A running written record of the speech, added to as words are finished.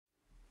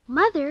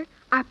Mother,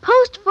 are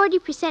Post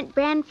 40%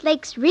 bran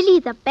flakes really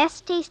the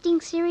best tasting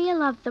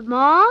cereal of them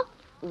all?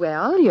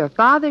 Well, your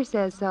father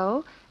says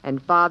so, and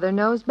Father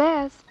knows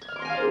best.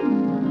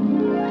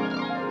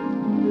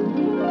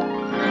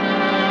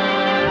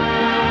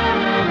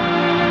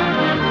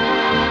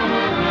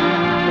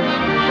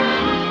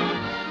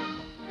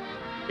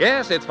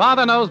 Yes, it's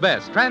Father Knows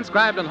Best,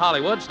 transcribed in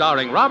Hollywood,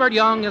 starring Robert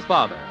Young as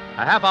Father.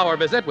 A half-hour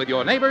visit with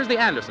your neighbors, the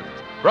Andersons.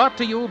 Brought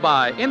to you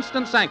by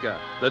Instant Sanka,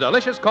 the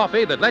delicious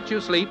coffee that lets you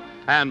sleep,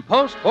 and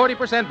Post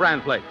 40%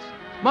 bran flakes.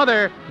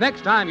 Mother,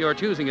 next time you're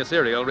choosing a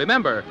cereal,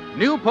 remember,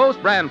 new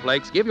Post bran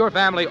flakes give your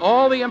family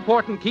all the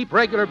important keep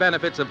regular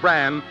benefits of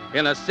bran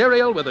in a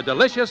cereal with a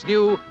delicious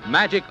new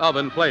magic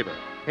oven flavor.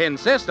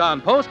 Insist on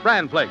Post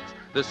bran flakes,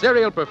 the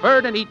cereal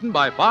preferred and eaten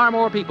by far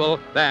more people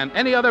than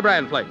any other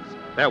bran flakes.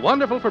 They're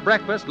wonderful for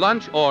breakfast,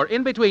 lunch, or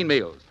in-between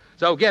meals.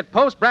 So get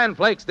Post bran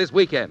flakes this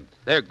weekend.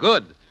 They're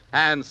good,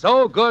 and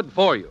so good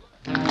for you.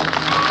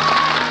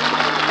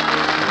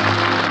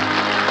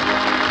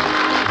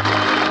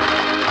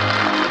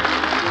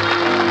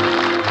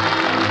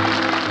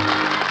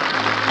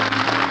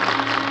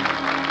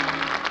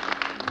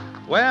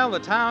 Well, the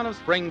town of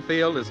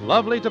Springfield is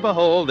lovely to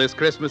behold this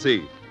Christmas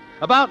Eve.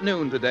 About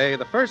noon today,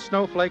 the first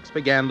snowflakes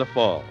began to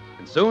fall,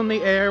 and soon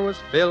the air was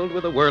filled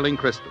with the whirling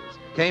crystals.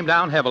 Came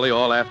down heavily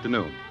all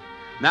afternoon.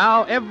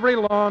 Now every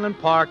lawn and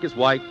park is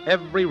white,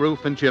 every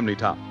roof and chimney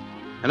top.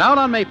 And out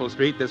on Maple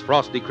Street this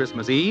frosty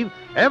Christmas Eve,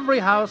 every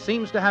house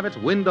seems to have its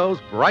windows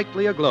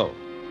brightly aglow.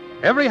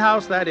 Every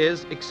house, that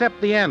is, except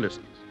the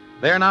Andersons.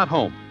 They're not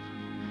home.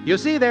 You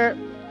see,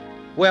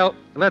 well,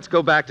 let's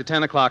go back to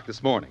 10 o'clock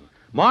this morning.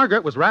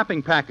 Margaret was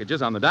wrapping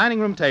packages on the dining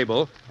room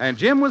table, and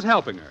Jim was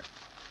helping her.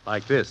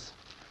 Like this.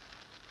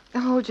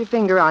 Hold your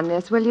finger on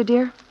this, will you,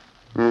 dear?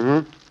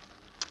 Mm-hmm.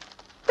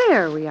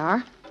 There we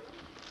are.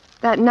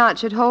 That knot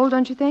should hold,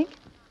 don't you think?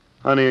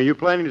 Honey, are you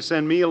planning to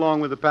send me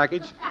along with the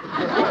package?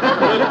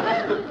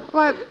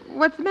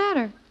 What's the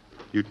matter?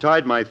 You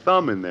tied my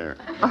thumb in there.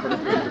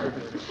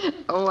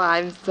 Oh,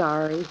 I'm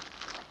sorry.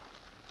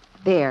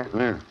 There.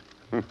 There.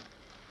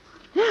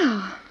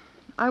 Now,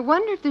 I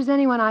wonder if there's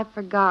anyone I've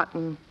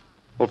forgotten.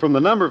 Well, from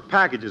the number of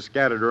packages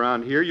scattered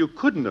around here, you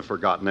couldn't have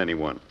forgotten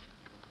anyone.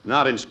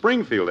 Not in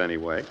Springfield,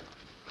 anyway.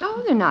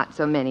 Oh, there are not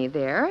so many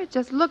there. It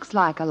just looks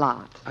like a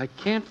lot. I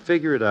can't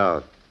figure it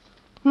out.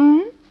 Hmm?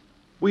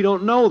 We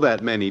don't know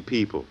that many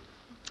people.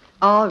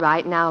 All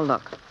right, now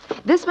look.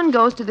 This one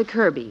goes to the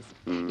Kirbys.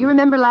 You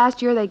remember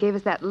last year they gave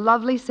us that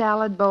lovely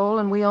salad bowl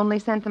and we only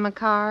sent them a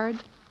card?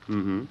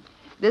 Mm-hmm.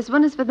 This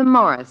one is for the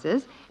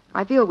Morrises.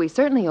 I feel we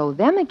certainly owe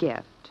them a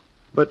gift.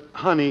 But,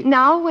 honey...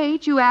 Now,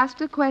 wait. You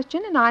asked a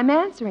question, and I'm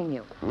answering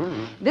you.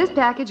 Mm-hmm. This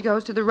package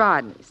goes to the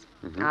Rodneys.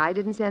 Mm-hmm. I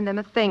didn't send them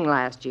a thing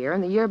last year,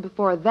 and the year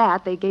before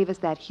that, they gave us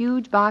that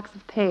huge box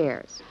of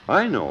pears.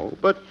 I know,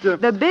 but...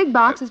 The big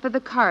box is for the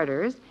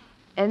Carters,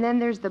 and then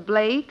there's the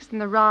Blakes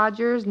and the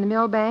Rogers and the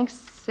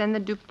Milbanks and the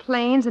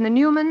Duplains and the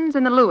Newmans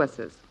and the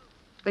Lewises.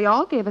 They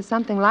all gave us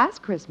something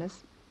last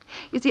Christmas.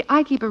 You see,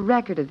 I keep a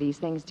record of these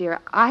things, dear.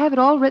 I have it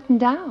all written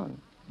down.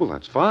 Well,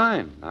 that's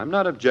fine. I'm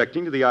not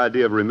objecting to the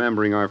idea of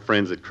remembering our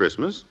friends at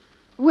Christmas.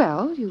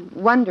 Well, you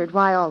wondered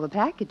why all the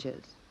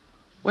packages.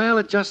 Well,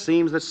 it just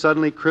seems that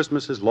suddenly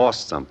Christmas has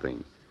lost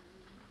something.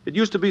 It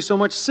used to be so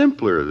much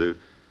simpler. The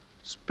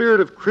spirit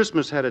of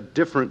Christmas had a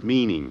different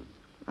meaning.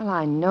 Well,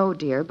 I know,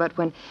 dear, but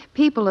when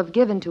people have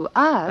given to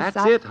us...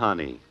 That's it,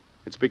 honey.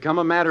 It's become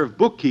a matter of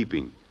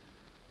bookkeeping.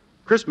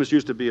 Christmas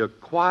used to be a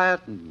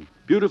quiet and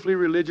beautifully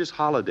religious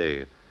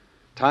holiday. A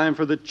time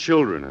for the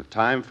children, a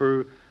time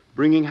for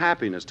bringing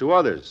happiness to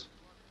others.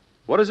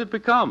 What has it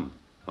become?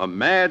 A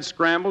mad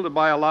scramble to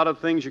buy a lot of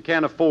things you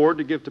can't afford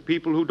to give to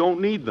people who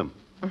don't need them.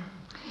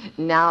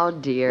 Now,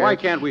 dear... Why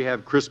can't we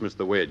have Christmas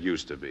the way it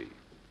used to be?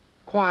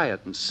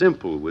 Quiet and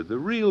simple with the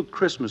real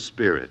Christmas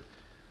spirit.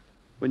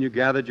 When you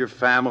gathered your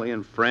family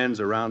and friends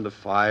around the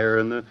fire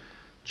and the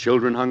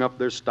children hung up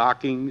their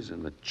stockings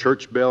and the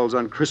church bells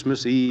on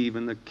Christmas Eve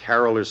and the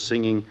carolers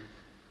singing.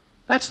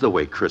 That's the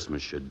way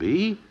Christmas should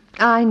be.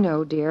 I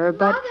know, dear,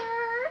 but...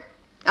 Mother!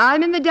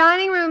 I'm in the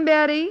dining room,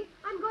 Betty.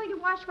 I'm going to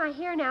wash my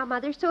hair now,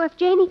 Mother, so if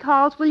Janie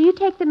calls, will you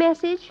take the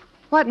message?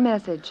 What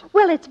message?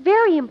 Well, it's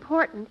very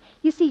important.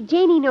 You see,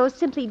 Janie knows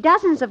simply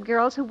dozens of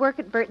girls who work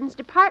at Burton's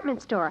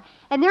department store,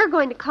 and they're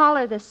going to call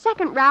her the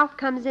second Ralph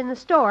comes in the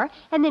store,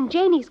 and then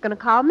Janie's going to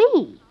call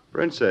me.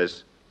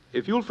 Princess,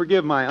 if you'll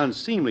forgive my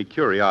unseemly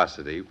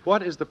curiosity,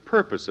 what is the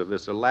purpose of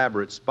this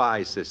elaborate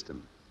spy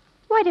system?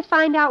 Why, to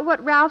find out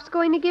what Ralph's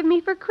going to give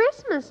me for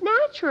Christmas,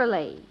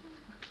 naturally.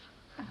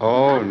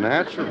 Oh,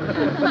 naturally.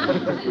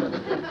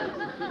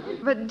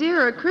 But,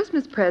 dear, a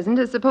Christmas present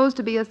is supposed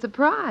to be a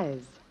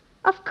surprise.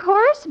 Of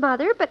course,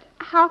 Mother, but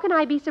how can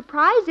I be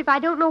surprised if I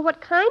don't know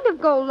what kind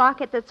of gold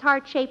locket that's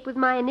heart-shaped with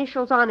my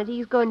initials on it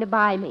he's going to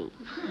buy me?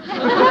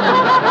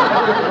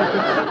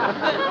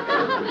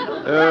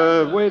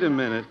 Wait a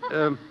minute.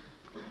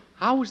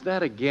 How was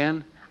that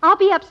again? I'll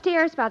be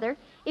upstairs, Mother.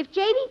 If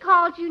Janie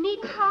calls, you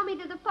needn't call me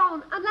to the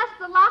phone unless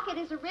the locket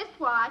is a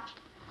wristwatch.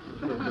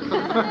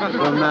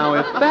 Well, now,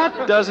 if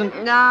that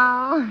doesn't...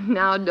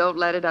 Now, don't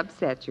let it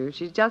upset you.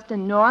 She's just a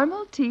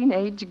normal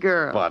teenage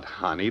girl. But,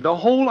 honey, the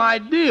whole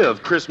idea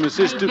of Christmas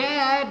is to...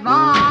 Dad,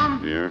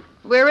 Mom. Here.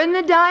 We're in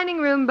the dining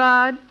room,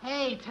 Bud.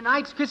 Hey,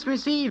 tonight's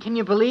Christmas Eve. Can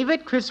you believe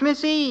it?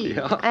 Christmas Eve.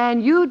 Yeah.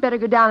 And you'd better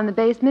go down in the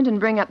basement and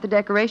bring up the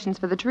decorations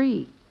for the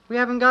tree. We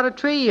haven't got a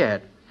tree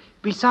yet.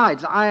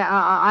 Besides,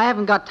 I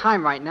haven't got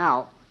time right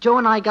now. Joe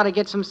and I got to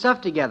get some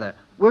stuff together.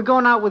 We're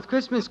going out with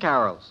Christmas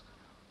carols.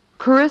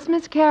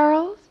 Christmas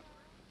carols?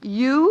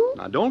 You?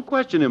 Now, don't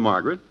question him,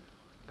 Margaret.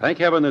 Thank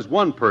heaven there's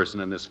one person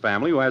in this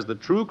family who has the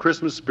true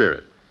Christmas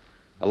spirit.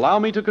 Allow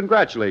me to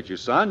congratulate you,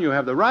 son. You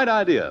have the right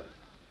idea.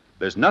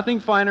 There's nothing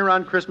finer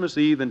on Christmas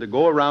Eve than to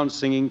go around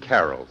singing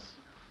carols.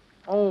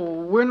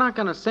 Oh, we're not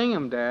going to sing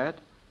them, Dad.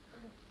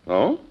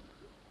 Oh?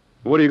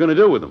 What are you going to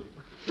do with them?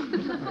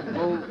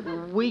 Oh,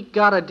 we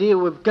got a deal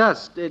with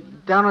Gus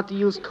down at the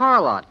used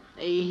car lot.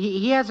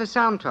 He has a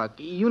sound truck,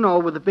 you know,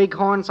 with the big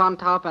horns on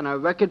top and a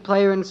record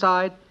player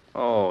inside.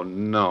 Oh,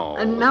 no.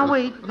 And now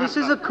wait, this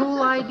is a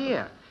cool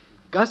idea.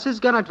 Gus is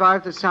going to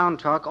drive the sound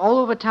truck all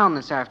over town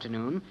this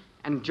afternoon,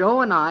 and Joe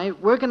and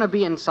we're going to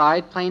be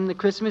inside playing the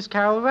Christmas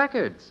Carol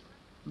records.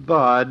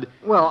 Bud.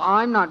 Well,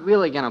 I'm not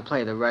really going to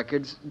play the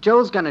records.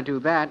 Joe's going to do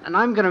that, and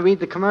I'm going to read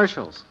the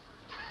commercials.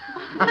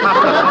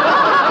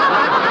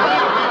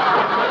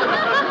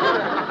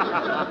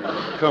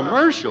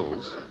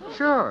 Commercials?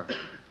 Sure.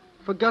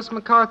 For Gus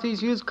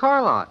McCarthy's used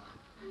car lot.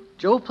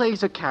 Joe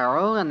plays a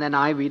carol, and then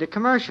I read a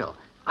commercial.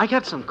 I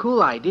got some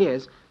cool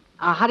ideas.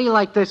 How do you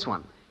like this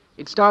one?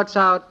 It starts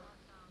out,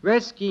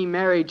 "Rest ye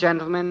merry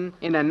gentlemen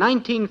in a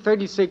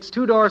 1936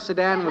 two-door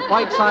sedan with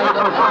white side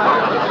door."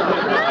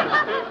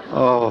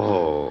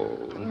 Oh.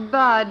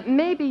 Bud,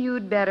 maybe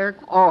you'd better...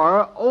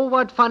 Or, "Oh,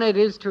 what fun it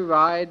is to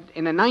ride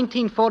in a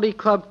 1940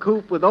 Club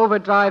Coupe with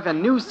overdrive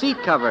and new seat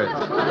covers."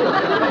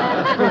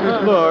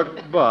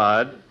 Look,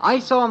 Bud. "I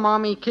saw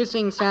Mommy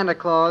kissing Santa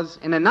Claus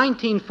in a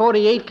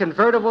 1948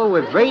 convertible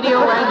with radio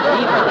and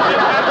heater."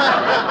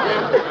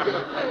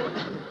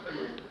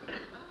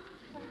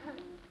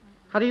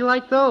 How do you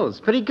like those?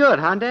 Pretty good,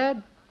 huh,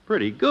 Dad?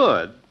 Pretty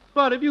good.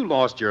 But have you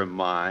lost your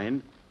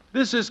mind?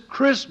 This is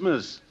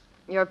Christmas.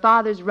 Your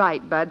father's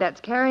right, Bud.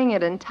 That's carrying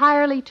it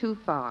entirely too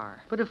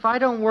far. But if I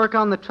don't work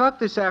on the truck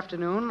this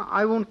afternoon,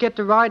 I won't get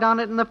to ride on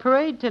it in the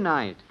parade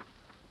tonight.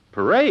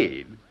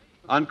 Parade?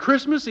 On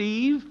Christmas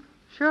Eve?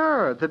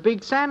 Sure, the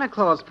big Santa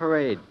Claus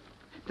parade.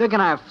 They're going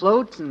to have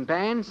floats and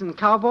bands and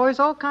cowboys,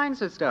 all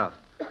kinds of stuff.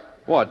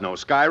 What, no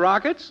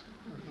skyrockets?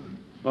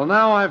 Well,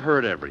 now I've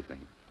heard everything.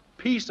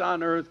 Peace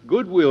on earth,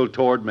 goodwill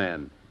toward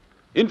men.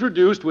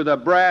 Introduced with a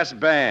brass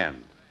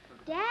band.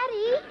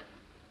 Daddy,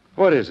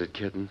 What is it,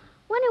 kitten?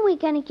 when are we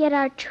going to get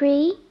our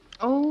tree?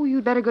 Oh,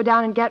 you'd better go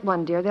down and get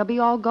one, dear. They'll be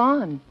all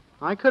gone.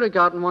 I could have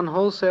gotten one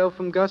wholesale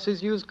from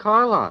Gus's used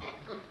car lot.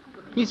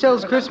 He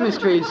sells Christmas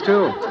trees,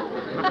 too.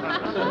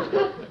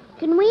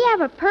 Can we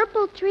have a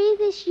purple tree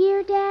this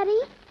year, Daddy?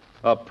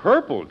 A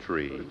purple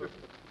tree?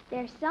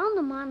 They're selling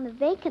them on the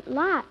vacant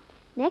lot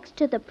next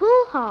to the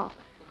pool hall.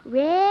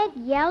 Red,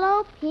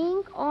 yellow,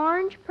 pink,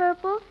 orange,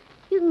 purple.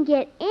 You can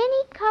get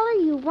any color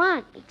you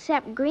want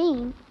except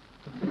green.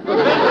 If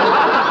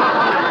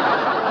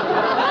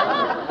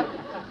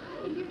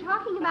you're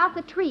talking about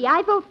the tree,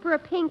 I vote for a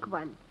pink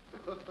one.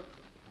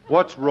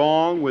 What's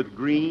wrong with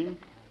green?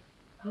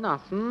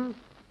 Nothing,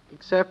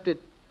 except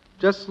it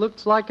just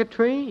looks like a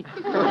tree.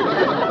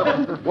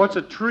 What's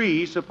a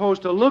tree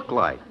supposed to look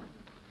like?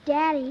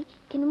 Daddy,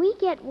 can we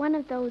get one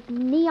of those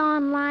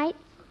neon lights?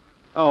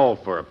 Oh,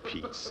 for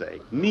Pete's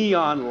sake.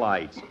 Neon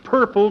lights,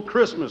 purple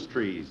Christmas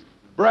trees,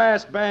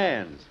 brass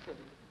bands.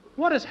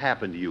 What has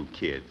happened to you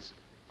kids?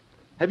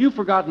 Have you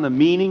forgotten the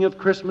meaning of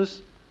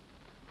Christmas?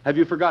 Have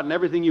you forgotten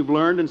everything you've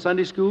learned in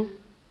Sunday school?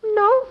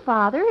 No,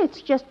 Father,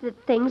 it's just that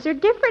things are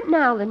different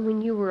now than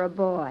when you were a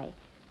boy.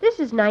 This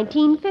is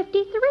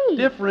 1953.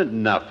 Different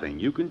nothing.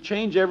 You can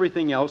change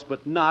everything else,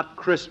 but not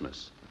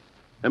Christmas.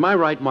 Am I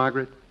right,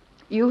 Margaret?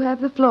 You have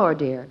the floor,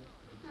 dear.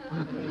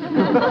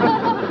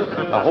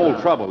 The whole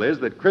trouble is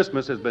that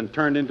Christmas has been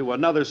turned into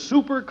another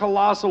super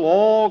colossal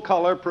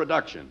all-color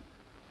production.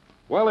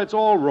 Well, it's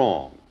all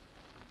wrong.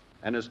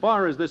 And as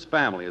far as this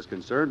family is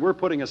concerned, we're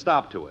putting a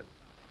stop to it.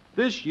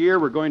 This year,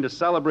 we're going to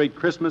celebrate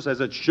Christmas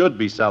as it should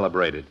be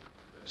celebrated.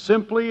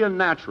 Simply and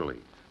naturally.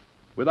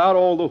 Without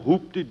all the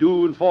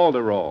hoop-de-doo and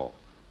falderall.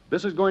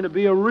 This is going to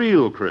be a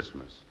real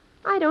Christmas.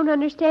 I don't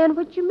understand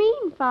what you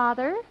mean,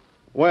 Father.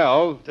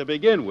 Well, to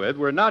begin with,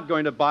 we're not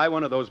going to buy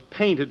one of those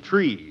painted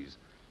trees.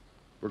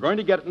 We're going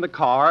to get in the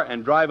car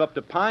and drive up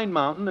to Pine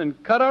Mountain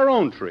and cut our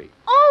own tree.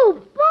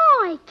 Oh,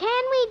 boy,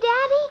 can we,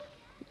 Daddy?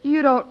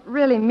 You don't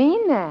really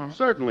mean that.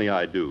 Certainly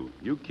I do.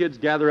 You kids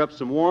gather up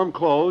some warm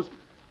clothes.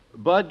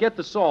 Bud, get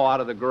the saw out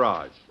of the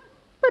garage.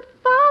 But,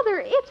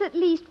 Father, it's at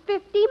least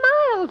 50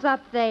 miles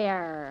up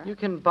there. You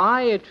can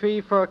buy a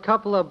tree for a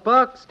couple of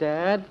bucks,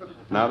 Dad.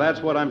 Now,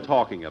 that's what I'm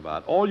talking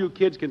about. All you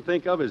kids can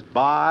think of is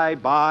buy,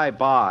 buy,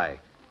 buy.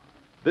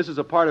 This is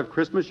a part of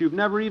Christmas you've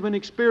never even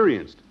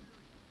experienced.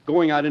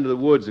 Going out into the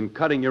woods and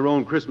cutting your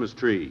own Christmas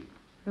tree.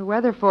 The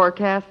weather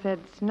forecast said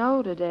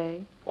snow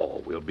today.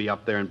 Oh, we'll be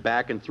up there and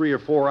back in 3 or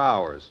 4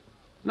 hours.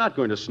 Not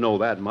going to snow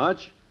that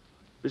much.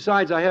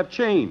 Besides, I have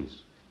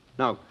chains.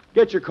 Now,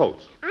 get your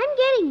coats. I'm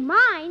getting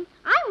mine.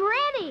 I'm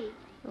ready.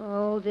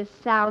 Oh, this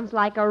sounds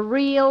like a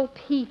real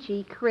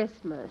peachy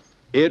Christmas.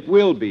 It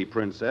will be,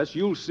 Princess.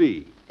 You'll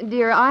see.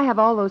 Dear, I have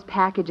all those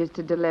packages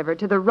to deliver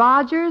to the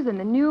Rogers and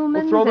the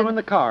Newmans. We'll throw them in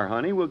the car,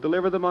 honey. We'll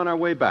deliver them on our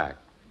way back.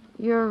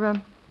 You're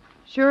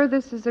sure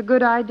this is a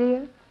good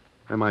idea?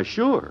 Am I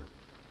sure?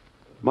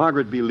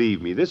 Margaret,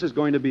 believe me, this is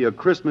going to be a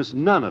Christmas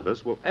none of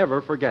us will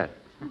ever forget.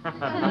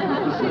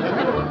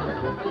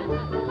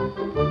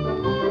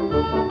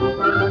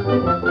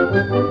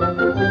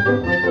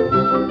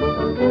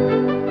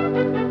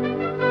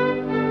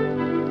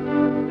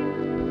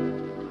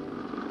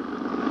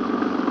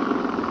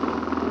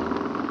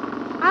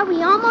 Are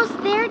we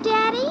almost there,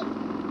 Daddy?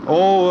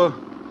 Oh,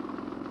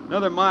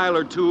 another mile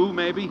or two,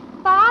 maybe.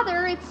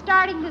 Father, it's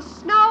starting to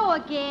snow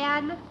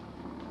again.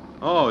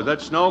 Oh, is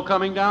that snow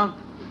coming down?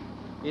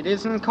 It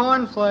isn't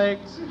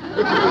cornflakes.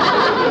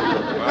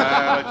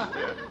 Well,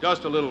 it's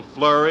just a little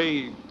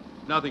flurry.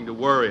 Nothing to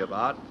worry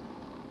about.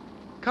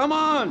 Come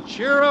on,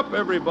 cheer up,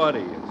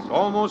 everybody. It's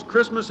almost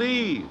Christmas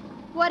Eve.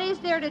 What is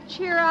there to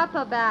cheer up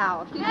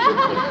about?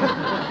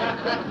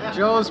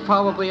 Joe's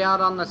probably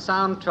out on the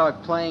sound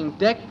truck playing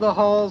Deck the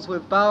Halls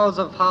with Boughs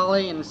of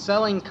Holly and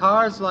selling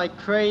cars like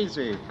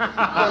crazy.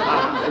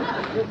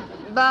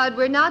 Bud,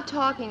 we're not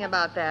talking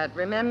about that,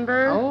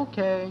 remember?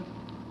 Okay.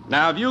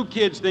 Now, if you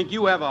kids think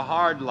you have a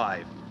hard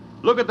life,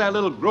 look at that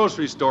little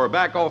grocery store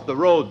back off the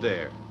road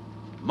there.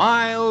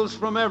 Miles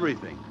from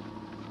everything.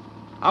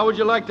 How would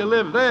you like to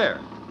live there?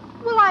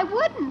 Well, I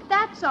wouldn't,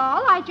 that's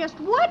all. I just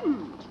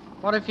wouldn't.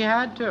 What if you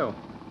had to?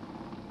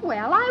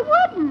 Well,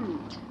 I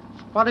wouldn't.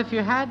 What if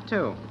you had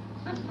to?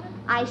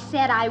 I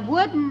said I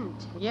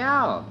wouldn't.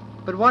 Yeah,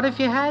 but what if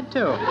you had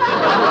to?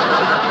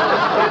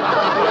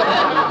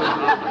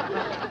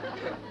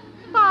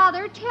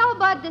 Father, tell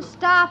Bud to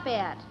stop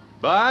it.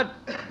 Bud,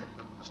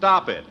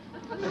 stop it.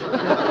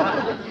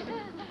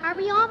 Are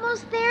we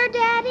almost there,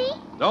 Daddy?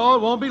 No,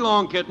 it won't be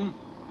long, kitten.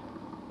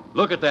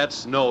 Look at that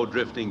snow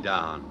drifting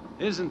down.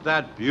 Isn't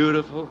that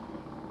beautiful?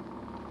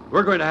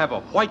 We're going to have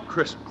a white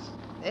Christmas.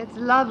 It's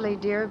lovely,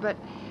 dear, but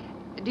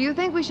do you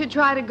think we should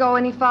try to go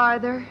any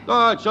farther?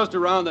 Oh, it's just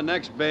around the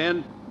next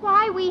bend.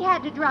 Why, we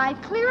had to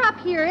drive clear up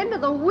here into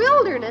the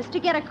wilderness to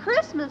get a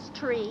Christmas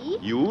tree.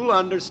 You'll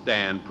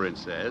understand,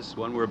 Princess,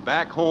 when we're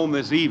back home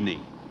this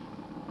evening.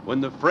 When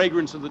the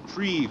fragrance of the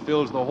tree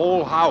fills the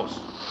whole house.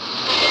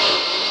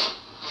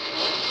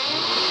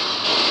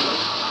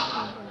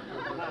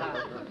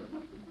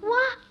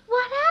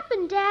 What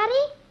happened,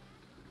 Daddy?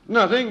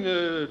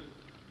 Nothing.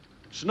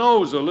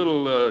 Snow's a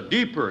little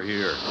deeper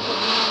here.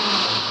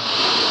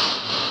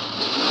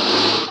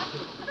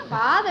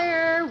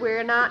 Father,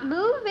 we're not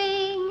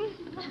moving.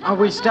 Are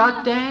we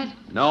stuck, Dad?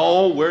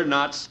 No, we're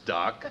not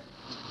stuck.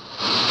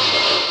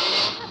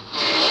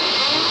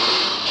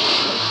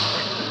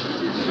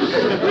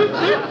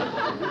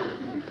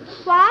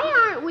 Why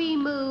aren't we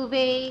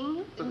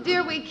moving?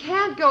 Dear, we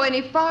can't go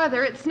any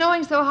farther. It's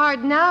snowing so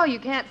hard now you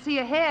can't see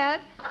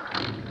ahead.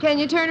 Can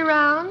you turn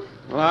around?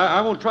 Well,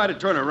 I won't try to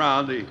turn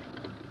around. The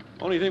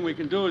only thing we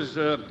can do is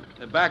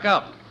back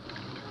up.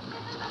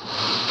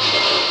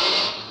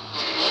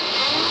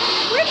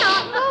 We're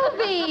not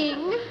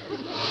moving.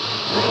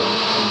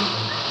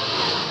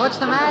 What's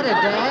the matter,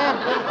 Dad?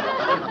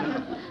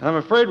 I'm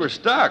afraid we're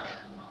stuck.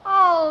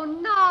 Oh,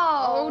 no.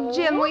 Oh,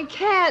 Jim, we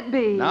can't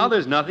be. Now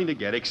there's nothing to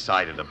get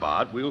excited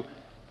about. We'll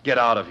get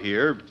out of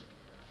here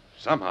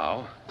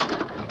somehow.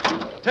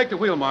 Take the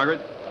wheel,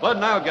 Margaret. Bud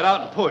and I'll get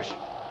out and push.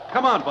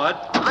 Come on, Bud.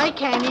 I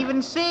can't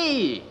even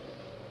see.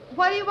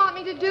 What do you want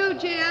me to do,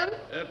 Jim?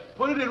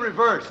 Put it in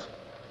reverse.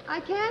 I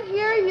can't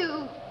hear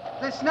you.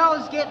 The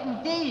snow's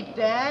getting deep,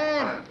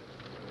 Dad.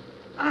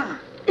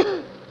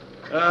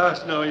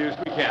 It's no use.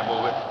 We can't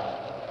move it.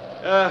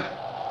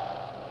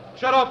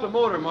 Shut off the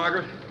motor,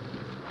 Margaret.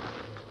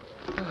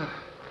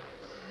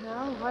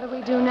 Well, what do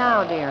we do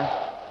now, dear?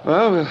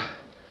 Well, we'll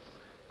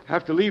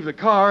have to leave the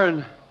car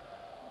and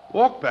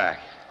walk back.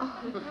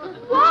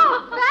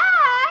 Walk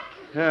back?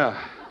 Yeah.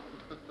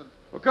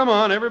 Well, come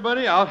on,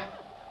 everybody out.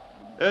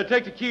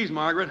 Take the keys,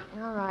 Margaret.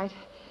 All right.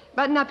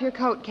 Button up your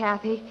coat,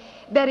 Kathy.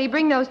 Betty,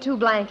 bring those 2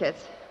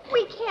 blankets.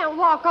 We can't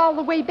walk all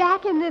the way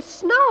back in this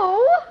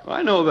snow.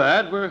 I know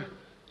that. We're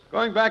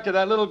going back to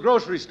that little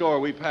grocery store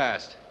we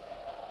passed.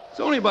 It's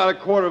only about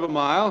 1/4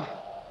 mile.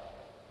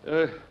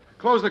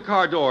 Close the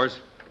car doors.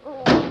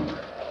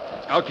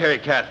 I'll carry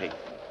Kathy.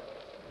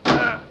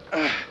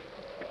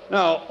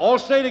 Now, all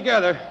stay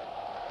together.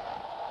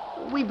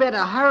 We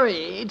better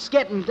hurry. It's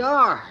getting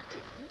dark.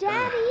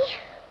 Daddy,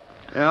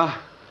 Yeah?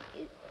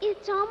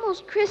 it's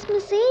almost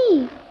Christmas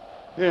Eve.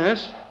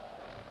 Yes.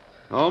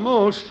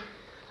 Almost.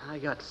 I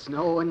got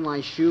snow in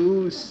my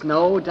shoes,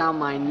 snow down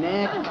my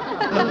neck.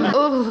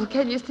 Oh,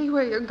 can you see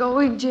where you're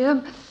going,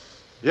 Jim?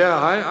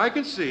 Yeah, I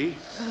can see.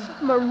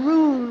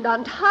 Marooned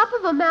on top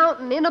of a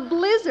mountain in a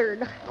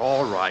blizzard.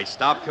 All right,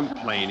 stop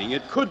complaining.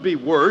 It could be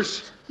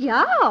worse.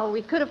 Yeah,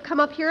 we could have come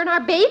up here in our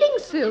bathing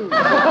suits.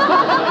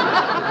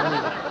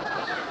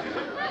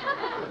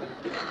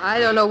 I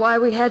don't know why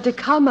we had to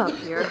come up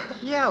here.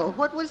 Yeah,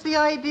 what was the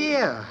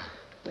idea?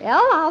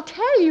 Well, I'll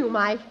tell you,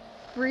 my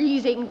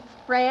freezing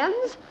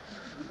friends.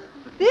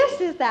 This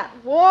is that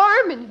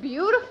warm and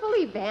beautiful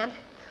event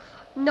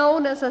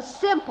known as a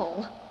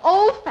simple,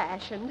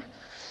 old-fashioned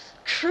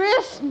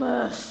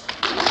Christmas.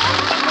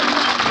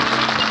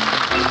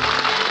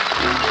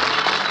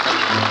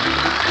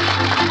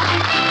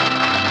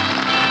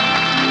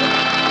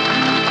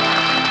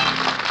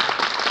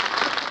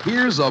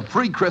 Here's a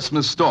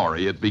pre-Christmas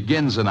story. It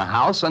begins in a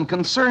house and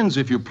concerns,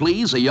 if you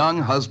please, a young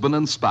husband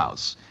and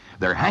spouse.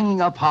 They're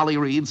hanging up holly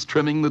wreaths,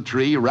 trimming the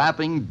tree,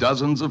 wrapping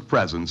dozens of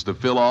presents to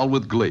fill all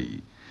with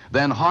glee.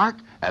 Then hark,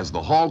 as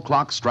the hall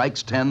clock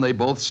strikes 10, they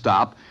both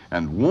stop,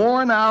 and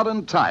worn out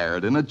and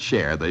tired in a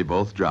chair, they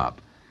both drop.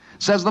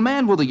 Says the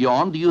man with a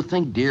yawn, do you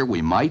think, dear,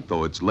 we might,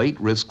 though it's late,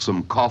 risk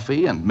some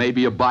coffee and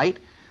maybe a bite?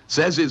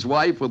 Says his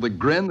wife with a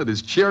grin that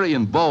is cheery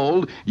and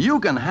bold, you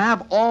can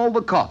have all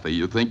the coffee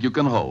you think you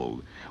can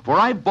hold. For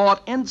I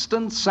bought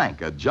Instant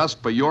Sanka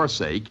just for your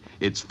sake.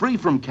 It's free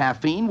from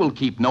caffeine, will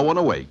keep no one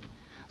awake.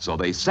 So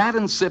they sat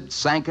and sipped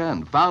Sanka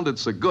and found it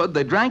so good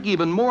they drank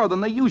even more than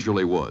they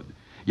usually would.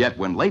 Yet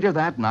when later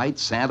that night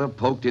Santa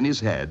poked in his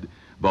head,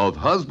 both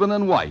husband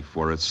and wife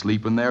were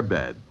asleep in their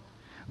bed.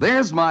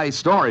 There's my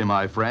story,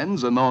 my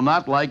friends, and though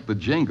not like the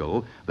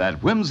jingle,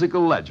 that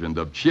whimsical legend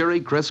of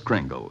cheery Kris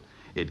Kringle.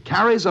 It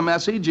carries a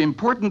message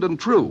important and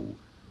true.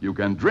 You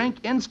can drink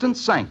Instant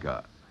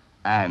Sanka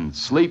and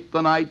sleep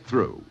the night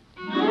through.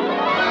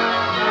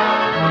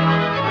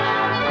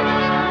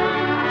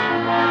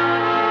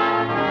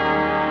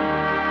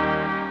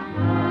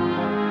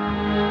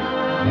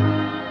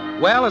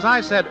 Well, as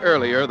I said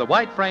earlier, the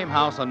white frame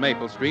house on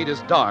Maple Street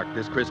is dark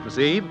this Christmas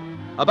Eve.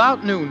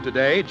 About noon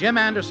today, Jim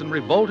Anderson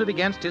revolted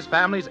against his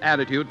family's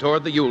attitude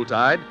toward the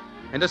Yuletide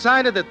and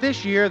decided that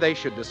this year they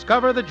should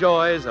discover the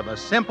joys of a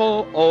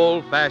simple,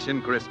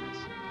 old-fashioned Christmas.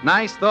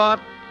 Nice thought?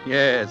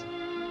 Yes.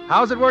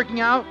 How's it working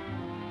out?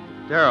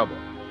 Terrible.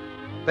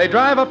 They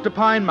drive up to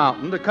Pine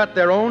Mountain to cut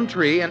their own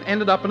tree and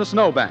ended up in a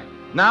snowbank.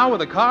 Now,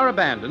 with the car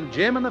abandoned,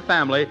 Jim and the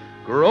family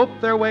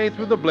groped their way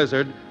through the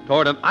blizzard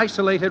toward an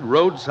isolated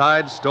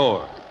roadside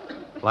store.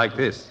 Like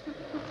this.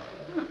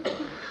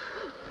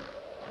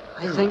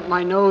 I think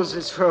my nose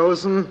is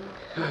frozen.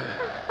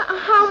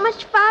 How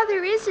much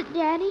farther is it,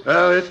 Daddy?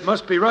 Well, it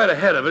must be right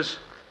ahead of us.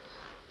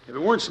 If it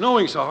weren't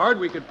snowing so hard,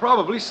 we could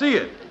probably see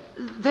it.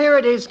 There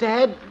it is,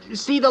 Dad.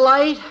 See the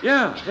light?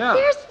 Yeah.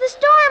 There's the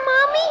store,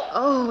 Mommy.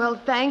 Oh, well,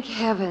 thank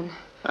heaven.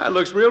 That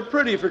looks real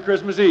pretty for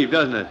Christmas Eve,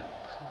 doesn't it?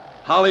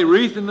 Holly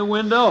wreath in the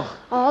window.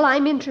 All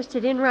I'm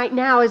interested in right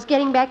now is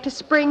getting back to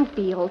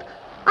Springfield.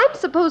 I'm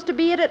supposed to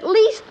be at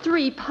least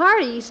 3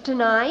 parties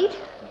tonight.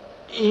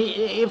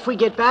 If we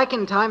get back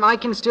in time, I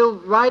can still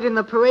ride in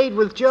the parade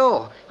with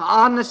Joe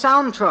on the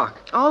sound truck.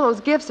 All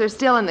those gifts are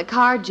still in the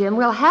car, Jim.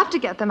 We'll have to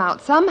get them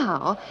out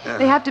somehow.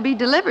 They have to be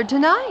delivered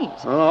tonight.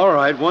 Well, all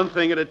right, one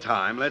thing at a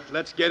time.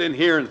 Let's get in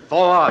here and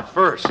thaw out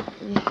first.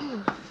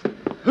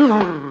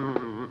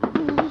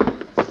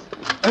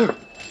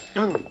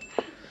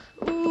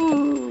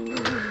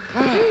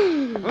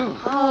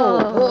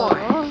 Oh,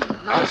 boy.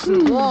 Nice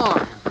and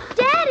warm.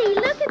 Daddy,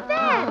 look at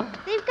that.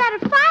 They've got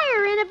a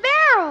fire in a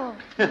barrel.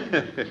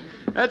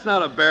 That's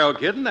not a barrel,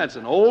 kitten. That's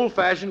an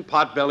old-fashioned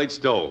pot-bellied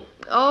stove.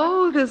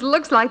 Oh, this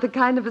looks like the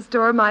kind of a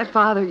store my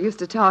father used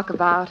to talk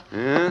about.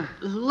 Yeah?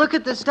 Look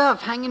at the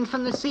stuff hanging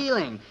from the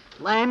ceiling.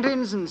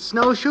 Lanterns and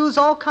snowshoes,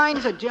 all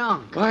kinds of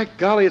junk. By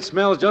golly, it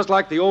smells just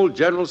like the old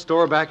general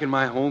store back in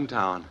my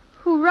hometown.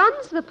 Who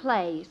runs the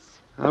place?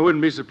 I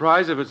wouldn't be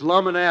surprised if it's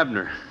Lum and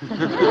Abner.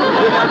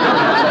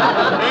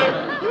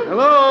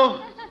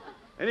 Hello?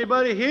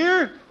 Anybody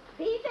here?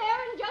 Be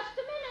there in just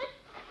a minute.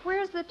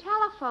 Where's the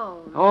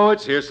telephone? Oh,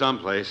 it's here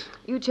someplace.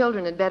 You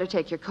children had better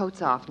take your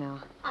coats off now.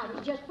 I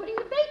was just putting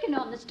the bacon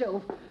on the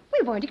stove.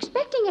 We weren't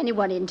expecting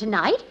anyone in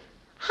tonight.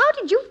 How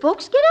did you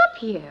folks get up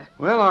here?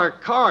 Well, our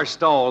car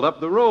stalled up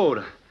the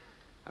road.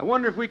 I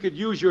wonder if we could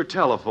use your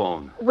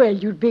telephone. Well,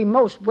 you'd be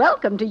most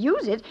welcome to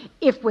use it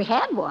if we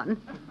had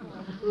one.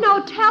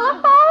 No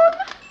telephone?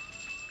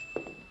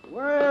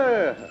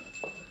 Well,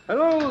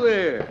 hello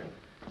there.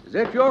 Is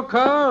that your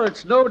car that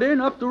snowed in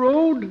up the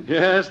road?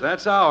 Yes,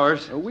 that's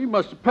ours. We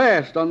must have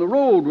passed on the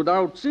road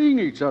without seeing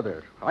each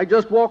other. I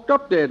just walked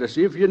up there to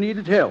see if you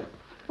needed help.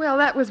 Well,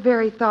 that was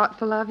very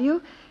thoughtful of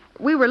you.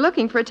 We were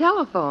looking for a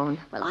telephone.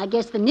 Well, I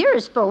guess the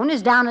nearest phone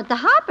is down at the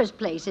Harper's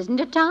place, isn't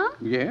it, Tom?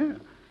 Yeah,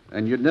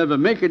 and you'd never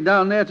make it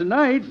down there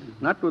tonight,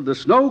 not with the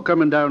snow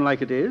coming down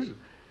like it is.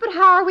 But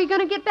how are we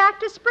going to get back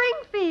to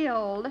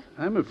Springfield?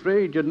 I'm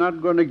afraid you're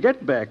not going to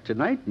get back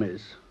tonight,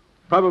 miss.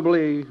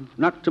 Probably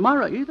not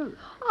tomorrow either.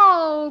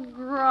 Oh,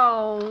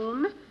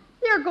 groan.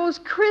 There goes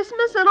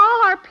Christmas and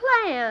all our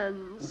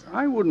plans.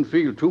 I wouldn't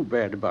feel too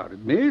bad about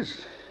it,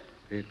 miss.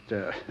 It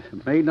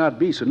may not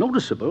be so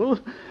noticeable,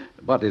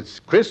 but it's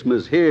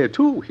Christmas here,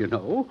 too, you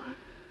know.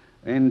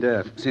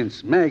 And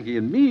since Maggie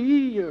and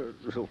me,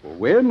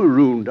 we're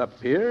marooned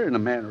up here in a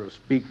manner of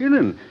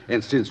speaking,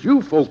 and since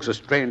you folks are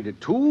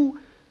stranded too,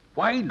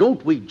 why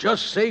don't we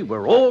just say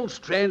we're all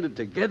stranded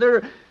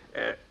together,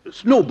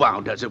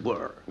 snowbound, as it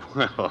were?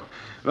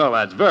 Well,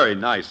 that's very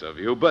nice of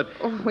you, but...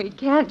 Oh, we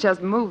can't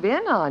just move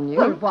in on you.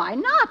 Well, why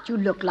not? You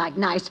look like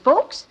nice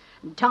folks.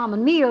 And Tom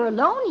and me are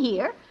alone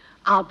here.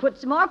 I'll put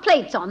some more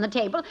plates on the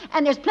table,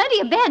 and there's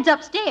plenty of beds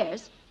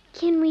upstairs.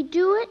 Can we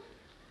do it?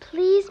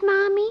 Please,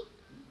 Mommy?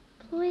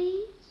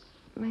 Please?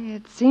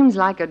 It seems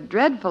like a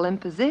dreadful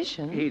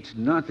imposition. It's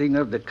nothing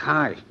of the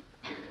kind.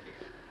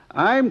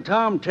 I'm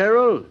Tom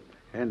Terrell,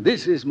 and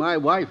this is my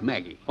wife,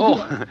 Maggie.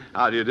 Oh,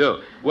 how do you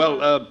do?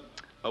 Well,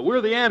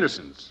 we're the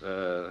Andersons.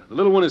 The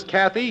little one is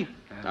Kathy,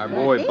 our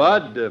boy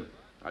Bud,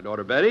 our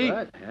daughter Betty,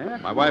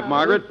 my wife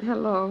Margaret.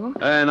 Hello.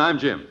 And I'm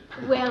Jim.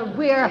 Well,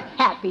 we're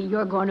happy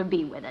you're going to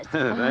be with us.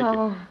 Thank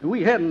you.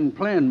 We hadn't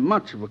planned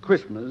much of a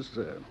Christmas,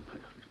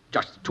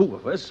 just the two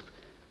of us.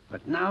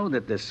 But now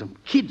that there's some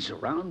kids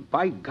around,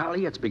 by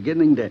golly, it's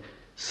beginning to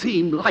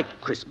seem like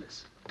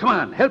Christmas. Come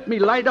on, help me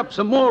light up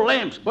some more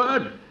lamps,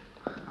 Bud.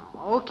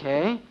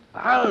 Okay.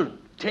 I'll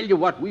tell you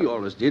what we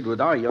always did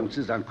with our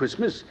youngsters on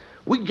Christmas.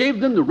 We gave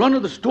them the run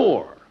of the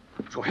store.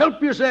 So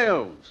help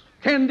yourselves.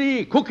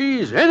 Candy,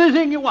 cookies,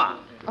 anything you want.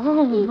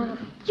 Oh, my.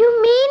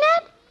 You mean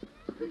it?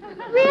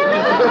 Really?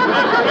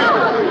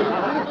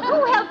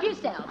 You help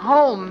yourself.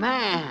 Oh,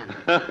 man.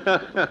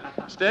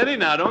 Steady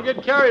now, don't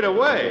get carried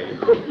away.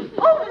 Oh,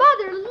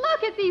 Mother,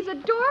 look at these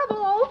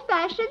adorable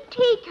old-fashioned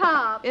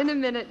teacups. In a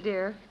minute,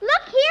 dear.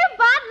 Look here,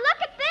 Bud.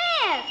 Look at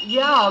this.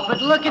 Yeah,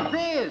 but look at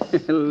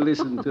this.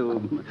 Listen to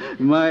them.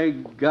 My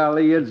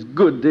golly, it's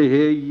good to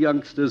hear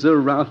youngsters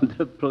around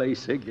the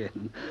place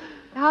again.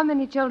 How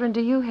many children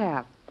do you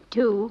have?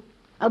 2,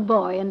 a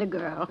boy and a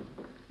girl.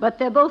 But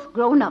they're both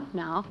grown up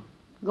now,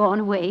 gone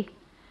away.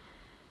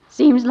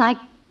 Seems like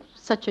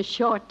such a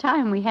short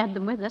time we had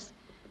them with us.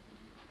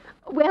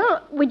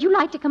 Well, would you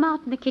like to come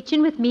out in the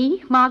kitchen with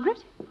me,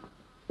 Margaret?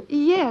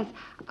 Yes,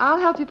 I'll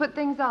help you put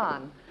things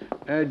on.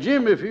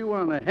 Jim, if you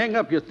want to hang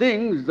up your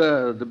things,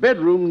 the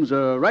bedroom's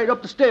right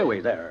up the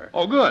stairway there.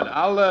 Oh, good.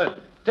 I'll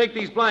take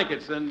these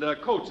blankets and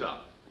coats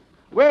up.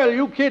 Well,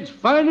 you kids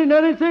finding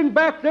anything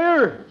back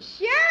there?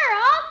 Sure,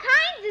 all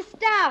kinds of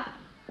stuff.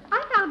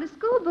 I found a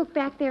school book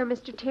back there,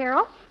 Mr.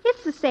 Terrell.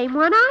 It's the same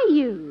one I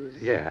use.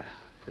 Yeah,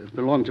 it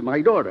belonged to my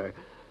daughter.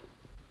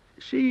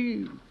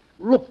 She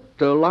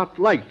looked a lot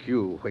like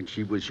you when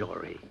she was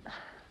your age.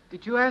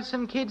 Did you have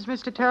some kids,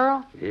 Mr.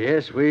 Terrell?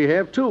 Yes, we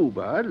have 2,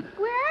 Bud.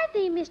 Where are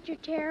they, Mr.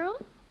 Terrell?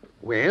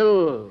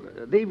 Well,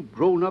 they've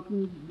grown up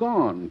and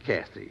gone,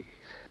 Kathy.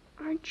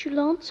 Aren't you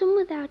lonesome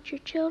without your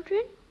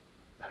children?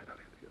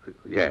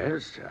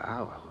 Yes,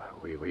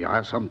 we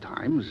are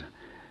sometimes.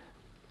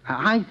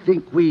 I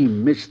think we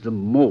miss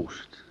them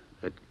most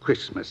at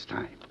Christmas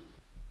time.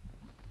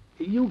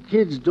 You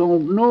kids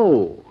don't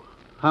know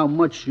how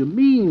much you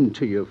mean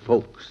to your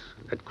folks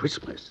at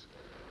Christmas.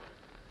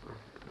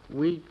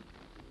 We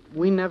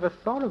never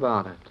thought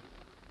about it.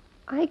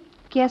 I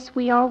guess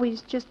we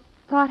always just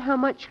thought how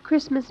much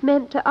Christmas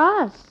meant to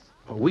us.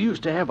 We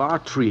used to have our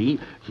tree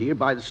here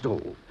by the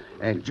stove,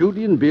 and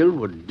Judy and Bill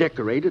would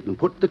decorate it and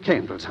put the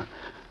candles on.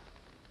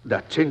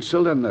 The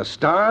tinsel and the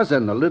stars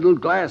and the little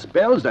glass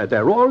bells,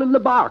 they're all in the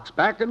box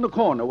back in the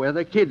corner where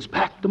the kids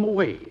packed them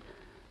away.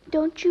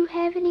 Don't you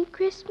have any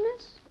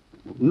Christmas?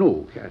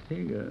 No,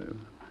 Kathy,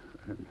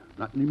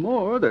 not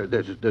anymore.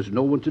 There's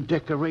no one to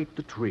decorate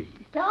the tree.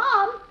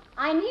 Tom,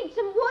 I need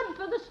some wood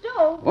for the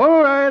stove.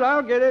 All right,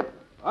 I'll get it.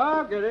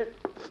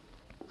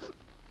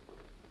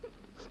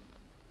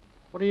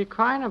 What are you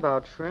crying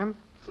about, Shrimp?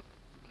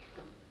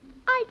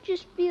 I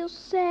just feel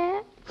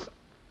sad.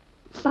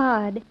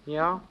 Bud,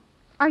 Yeah,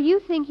 are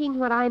you thinking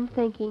what I'm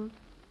thinking?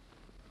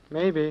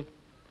 maybe.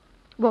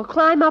 Well,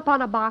 climb up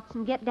on a box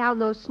and get down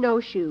those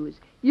snowshoes.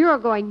 You're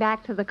going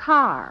back to the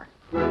car.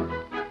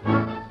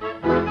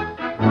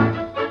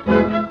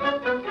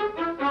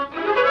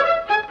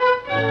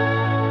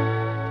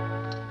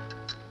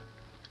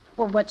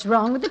 Well, what's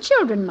wrong with the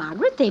children,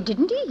 Margaret? They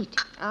didn't eat.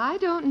 I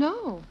don't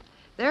know.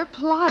 They're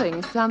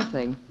plotting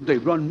something. They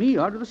run me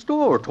out of the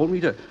store, told me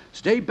to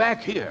stay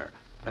back here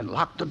and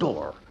lock the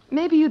door.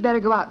 Maybe you'd better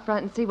go out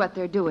front and see what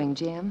they're doing,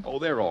 Jim. Oh,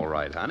 they're all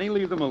right, honey.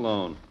 Leave them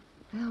alone.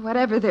 Well,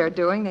 whatever they're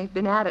doing, they've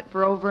been at it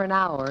for over an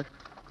hour.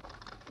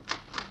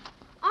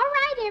 All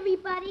right,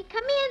 everybody,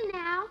 come in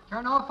now.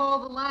 Turn off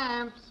all the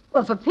lamps.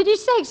 Well, for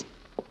pity's sakes,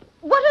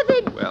 what are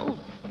they... Well,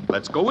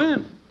 let's go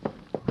in.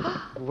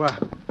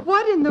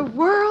 What in the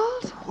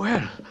world?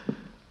 Well,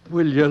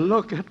 will you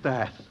look at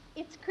that?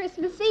 It's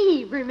Christmas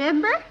Eve,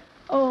 remember?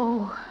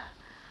 Oh,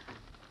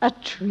 a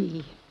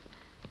tree.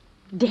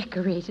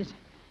 Decorated.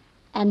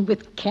 And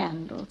with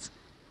candles.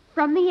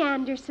 From the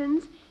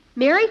Andersons,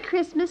 Merry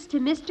Christmas to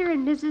Mr.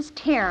 and Mrs.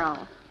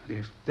 Terrell.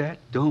 If that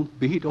don't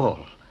beat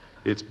all.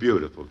 It's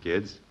beautiful,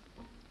 kids.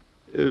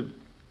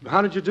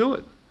 How did you do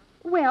it?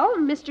 Well,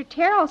 Mr.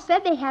 Terrell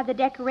said they had the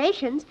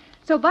decorations,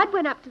 so Bud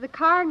went up to the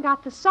car and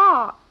got the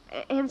saw.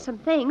 and some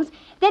things.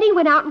 Then he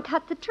went out and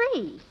cut the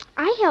tree.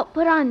 I helped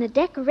put on the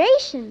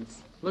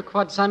decorations. Look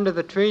what's under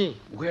the tree.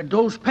 Where'd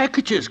those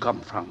packages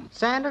come from?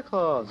 Santa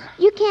Claus.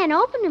 You can't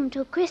open them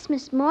till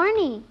Christmas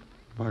morning.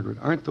 Margaret,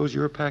 aren't those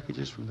your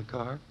packages from the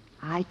car?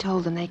 I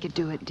told them they could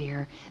do it,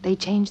 dear. They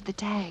changed the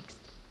tags.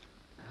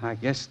 I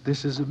guess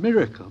this is a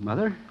miracle,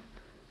 Mother.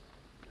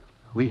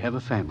 We have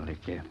a family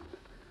again,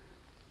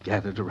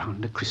 gathered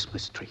around the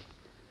Christmas tree.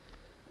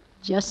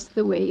 Just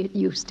the way it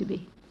used to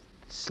be.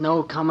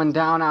 Snow coming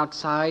down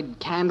outside,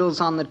 candles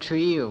on the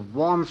tree, a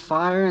warm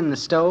fire in the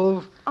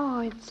stove.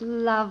 Oh, it's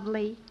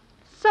lovely.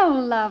 So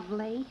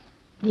lovely.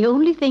 The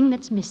only thing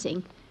that's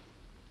missing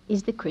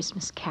is the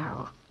Christmas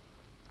carol.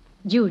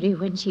 Judy,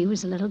 when she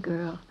was a little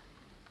girl,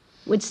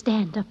 would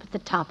stand up at the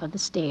top of the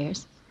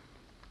stairs.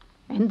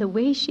 And the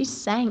way she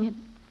sang it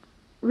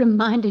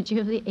reminded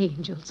you of the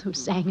angels who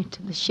sang it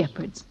to the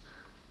shepherds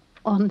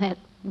on that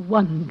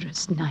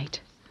wondrous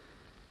night.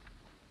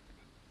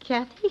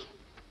 Kathy?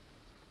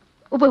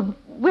 Oh, well,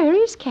 where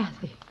is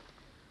Kathy?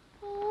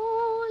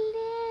 Oh,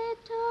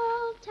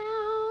 little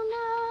town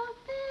of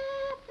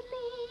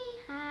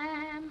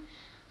Bethlehem,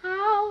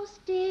 how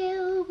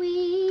still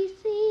we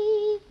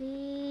see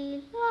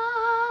thee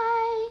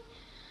lie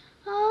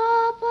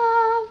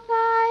above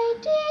thy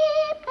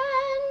deep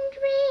and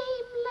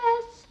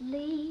dreamless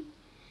sleep.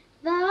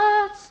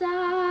 The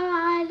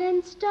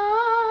silent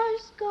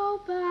stars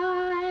go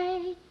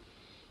by,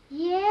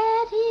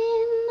 yet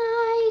in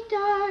thy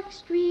dark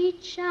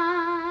street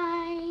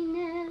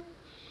shineth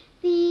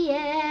the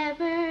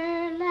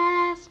everlasting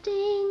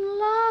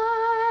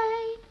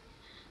light.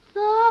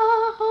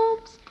 The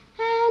hopes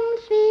and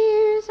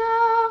fears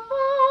of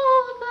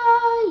all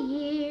the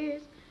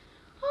years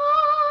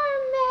are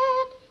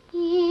met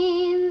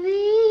in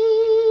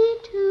thee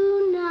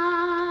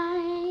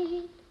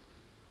tonight.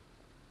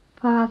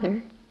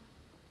 Father,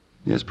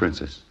 Yes,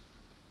 Princess.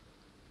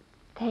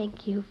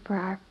 thank you for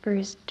our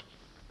first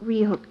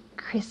real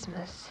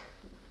Christmas.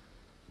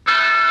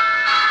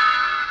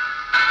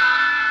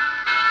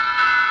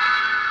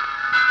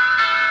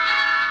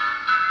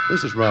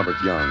 This is Robert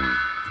Young.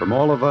 From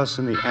all of us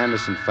in the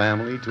Anderson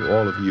family to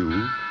all of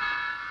you,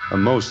 a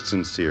most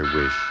sincere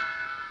wish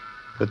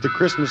that the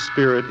Christmas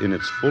spirit in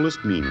its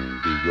fullest meaning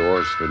be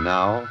yours for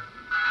now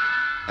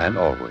and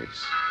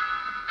always.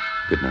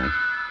 Good night.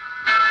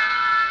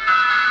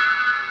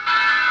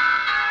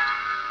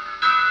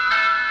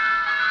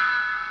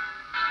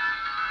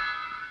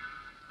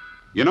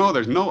 You know,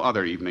 there's no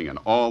other evening in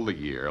all the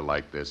year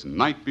like this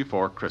night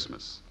before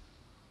Christmas.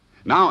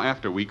 Now,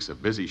 after weeks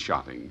of busy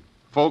shopping,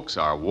 folks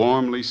are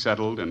warmly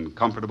settled in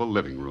comfortable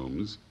living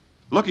rooms,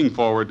 looking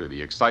forward to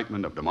the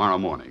excitement of tomorrow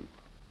morning.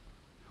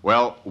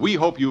 Well, we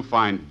hope you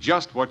find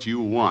just what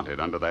you wanted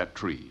under that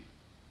tree.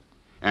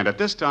 And at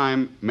this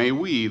time, may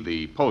we,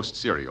 the Post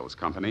Cereals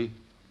Company,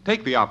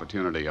 take the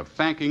opportunity of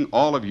thanking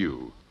all of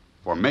you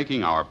for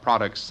making our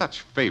products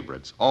such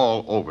favorites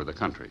all over the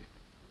country.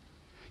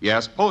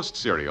 Yes, Post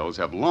cereals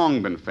have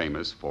long been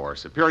famous for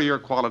superior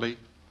quality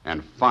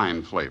and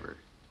fine flavor.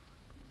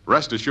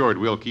 Rest assured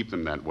we'll keep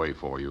them that way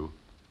for you,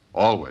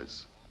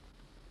 always.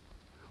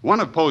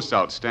 One of Post's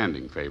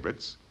outstanding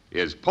favorites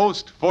is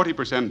Post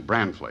 40%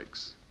 Bran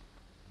Flakes.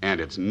 And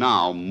it's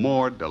now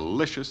more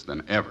delicious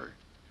than ever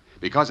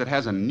because it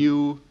has a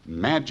new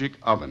magic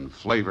oven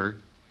flavor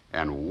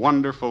and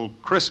wonderful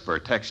crisper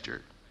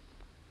texture.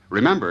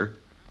 Remember,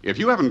 if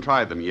you haven't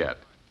tried them yet,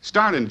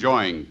 start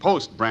enjoying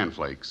Post Bran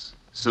Flakes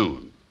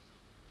soon.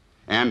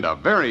 And a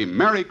very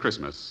Merry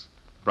Christmas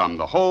from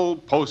the whole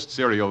Post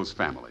Cereals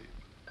family.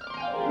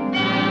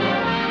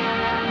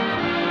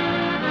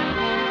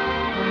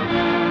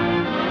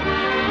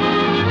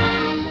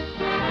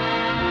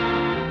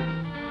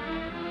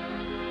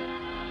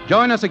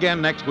 Join us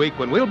again next week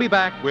when we'll be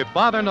back with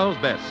Father Knows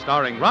Best,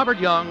 starring Robert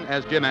Young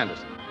as Jim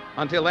Anderson.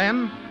 Until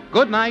then,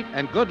 good night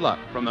and good luck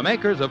from the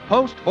makers of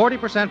Post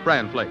 40%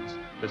 Bran Flakes,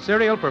 the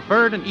cereal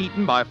preferred and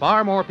eaten by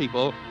far more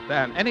people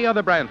than any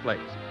other Bran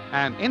Flakes,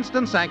 and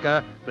Instant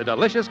Sanka, the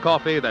delicious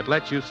coffee that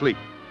lets you sleep.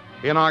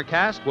 In our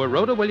cast were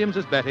Rhoda Williams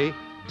as Betty,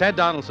 Ted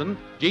Donaldson,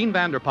 Jean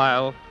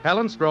Vanderpyle,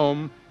 Helen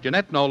Strom,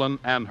 Jeanette Nolan,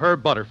 and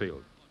Herb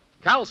Butterfield.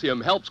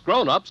 Calcium helps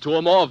grown-ups to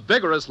a more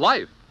vigorous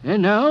life.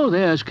 And now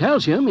there's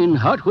calcium in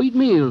hot wheat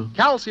meal.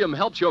 Calcium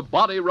helps your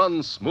body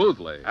run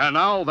smoothly. And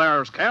now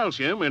there's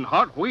calcium in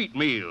hot wheat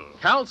meal.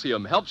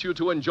 Calcium helps you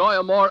to enjoy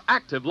a more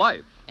active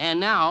life.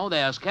 And now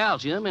there's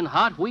calcium in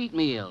hot wheat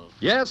meal.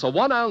 Yes, a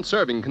 1-ounce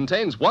serving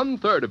contains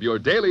 1/3 of your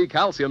daily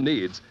calcium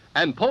needs.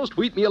 And Post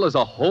wheat meal is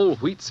a whole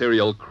wheat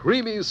cereal,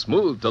 creamy,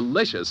 smooth,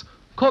 delicious,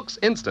 cooks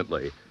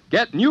instantly.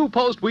 Get new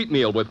Post wheat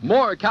meal with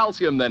more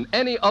calcium than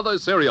any other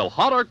cereal,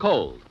 hot or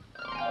cold.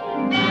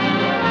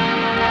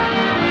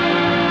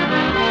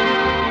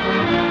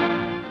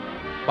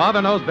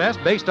 Father Knows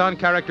Best, based on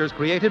characters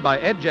created by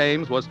Ed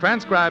James, was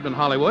transcribed in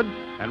Hollywood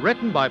and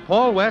written by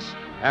Paul West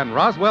and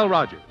Roswell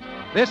Rogers.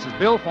 This is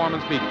Bill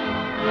Foreman speaking.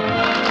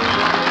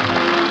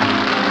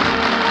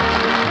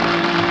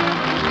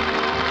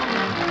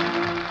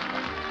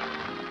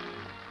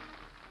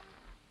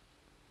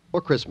 For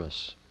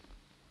Christmas,